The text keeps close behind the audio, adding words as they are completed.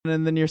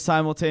and then you're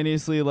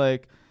simultaneously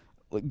like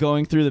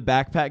going through the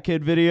Backpack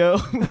Kid video.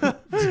 Trying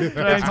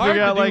to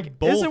figure out like,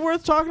 is it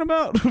worth talking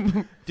about?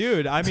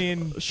 Dude, I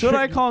mean, should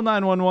I call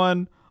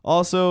 911?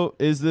 Also,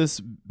 is this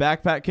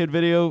Backpack Kid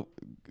video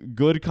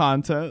good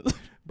content?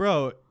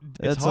 Bro, it's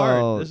That's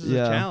hard. all- This is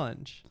yeah. a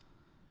challenge.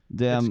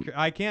 Damn.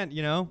 I can't,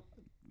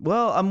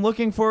 Well, I'm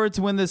looking forward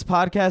to when this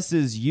podcast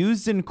is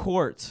used in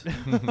court.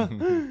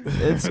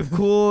 It's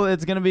cool.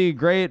 It's gonna be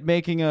great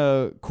making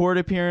a court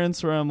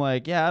appearance where I'm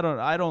like, yeah,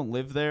 I don't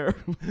live there.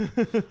 We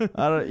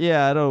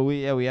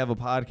have a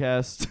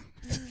podcast.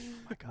 Oh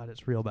my God,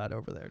 it's real bad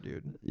over there,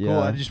 dude. Yeah. Cool.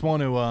 I just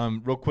want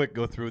to real quick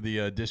go through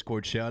the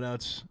Discord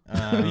shout-outs.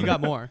 You got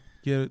more.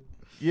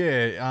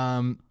 Yeah.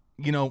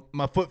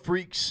 My foot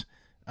freaks.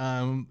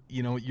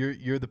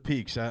 You're the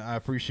peaks. I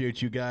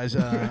appreciate you guys.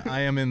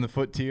 I am in the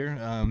foot tier.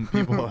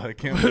 People, I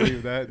can't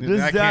believe that.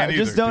 I can't either,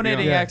 just to be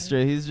donating honest.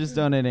 extra. He's just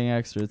donating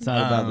extra. It's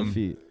not about the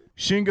feet.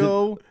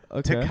 Shingo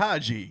Okay.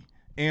 Takagi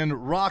and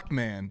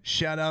Rockman.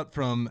 Shout out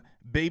from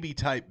Baby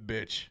Type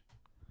Bitch.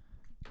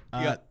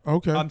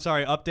 Okay. I'm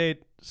sorry, update.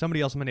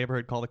 Somebody else in my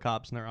neighborhood called the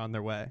cops and they're on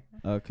their way.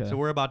 Okay. So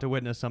we're about to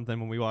witness something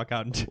when we walk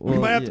out. And we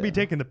Well, might have to be yeah.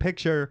 taking the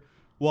picture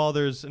while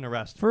there's an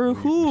arrest. For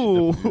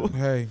who?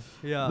 Hey.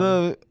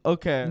 Yeah.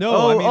 Okay.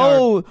 No, I mean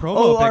our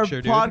promo our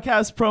picture, dude.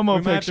 podcast promo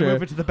we might have to picture.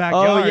 move it to the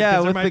backyard. Oh yeah,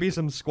 'cause there with might the- be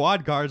some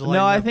squad cars.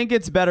 No, I think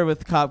it's better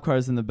with cop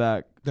cars in the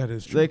back. That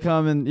is true. They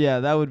come and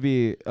that would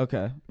be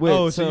okay. Wait,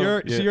 Oh, so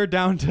you're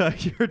down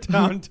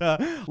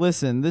to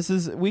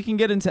listen. We can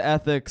get into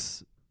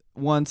ethics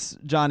once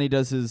Johnny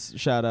does his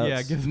shout outs.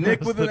 Yeah, give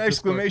Nick us with the an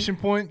exclamation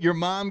point. Your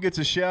mom gets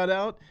a shout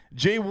out.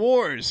 Jay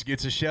Wars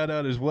gets a shout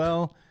out as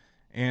well.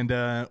 And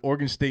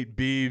Oregon State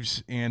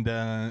Beavs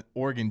and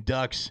Oregon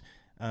Ducks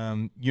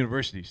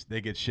universities,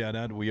 they get shout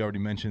out. We already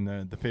mentioned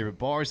the favorite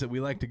bars that we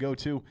like to go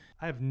to.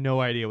 I have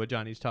no idea what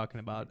Johnny's talking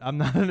about. I'm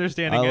not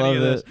understanding I any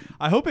of love this.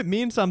 I hope it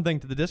means something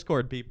to the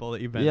Discord people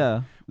that you've been.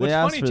 Yeah. What's they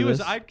asked funny for too is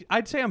this.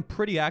 I'd say I'm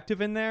pretty active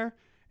in there,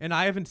 and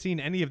I haven't seen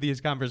any of these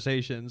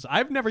conversations.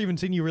 I've never even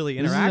seen you really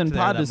This is interact in there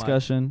pod that much.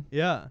 discussion.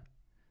 Yeah.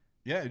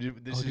 Yeah,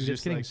 dude, this Dude, is it's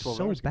just getting like 12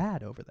 so hours.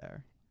 bad over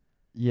there.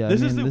 Yeah.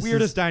 This I is mean, the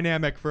weirdest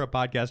dynamic for a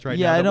podcast right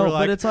Yeah, now. I that know, we're but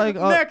like, it's like,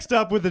 next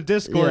up with the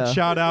Discord Yeah.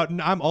 shout out, and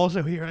I'm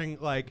also hearing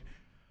like,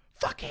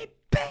 fucking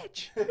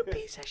bitch, you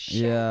piece of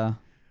shit. Yeah.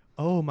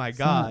 Oh my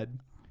God.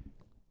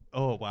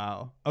 Oh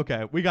wow.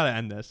 Okay, we gotta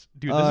end this,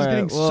 dude. This All is right,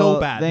 getting well, so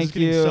bad. Thank This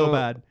is getting you. so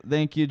bad.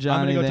 Thank you, Johnny.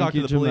 I'm gonna go Thank talk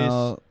you, to the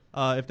Jamel.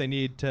 police if they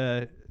need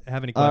to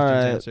have any All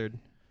questions right. answered.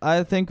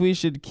 I think we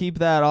should keep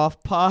that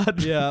off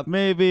pod. Yeah.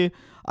 Maybe.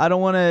 I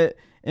don't want to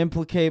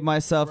implicate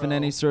myself in Bro.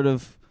 any sort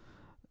of.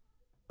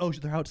 Oh,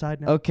 they're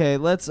outside now. Okay,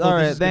 let's. Oh, all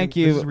this right, is thank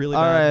getting- you. this is really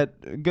all bad.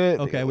 right, good.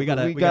 Okay, we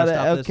gotta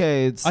stop this.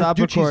 Okay, stop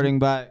dude, she's- recording.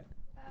 Bye.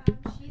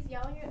 She's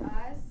yelling at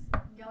us,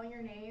 yelling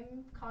your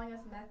name, calling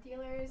us meth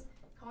dealers,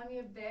 calling me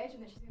a bitch,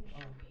 and then she's gonna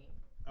shoot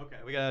me. Okay,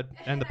 we gotta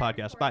end the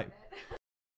podcast. Bye.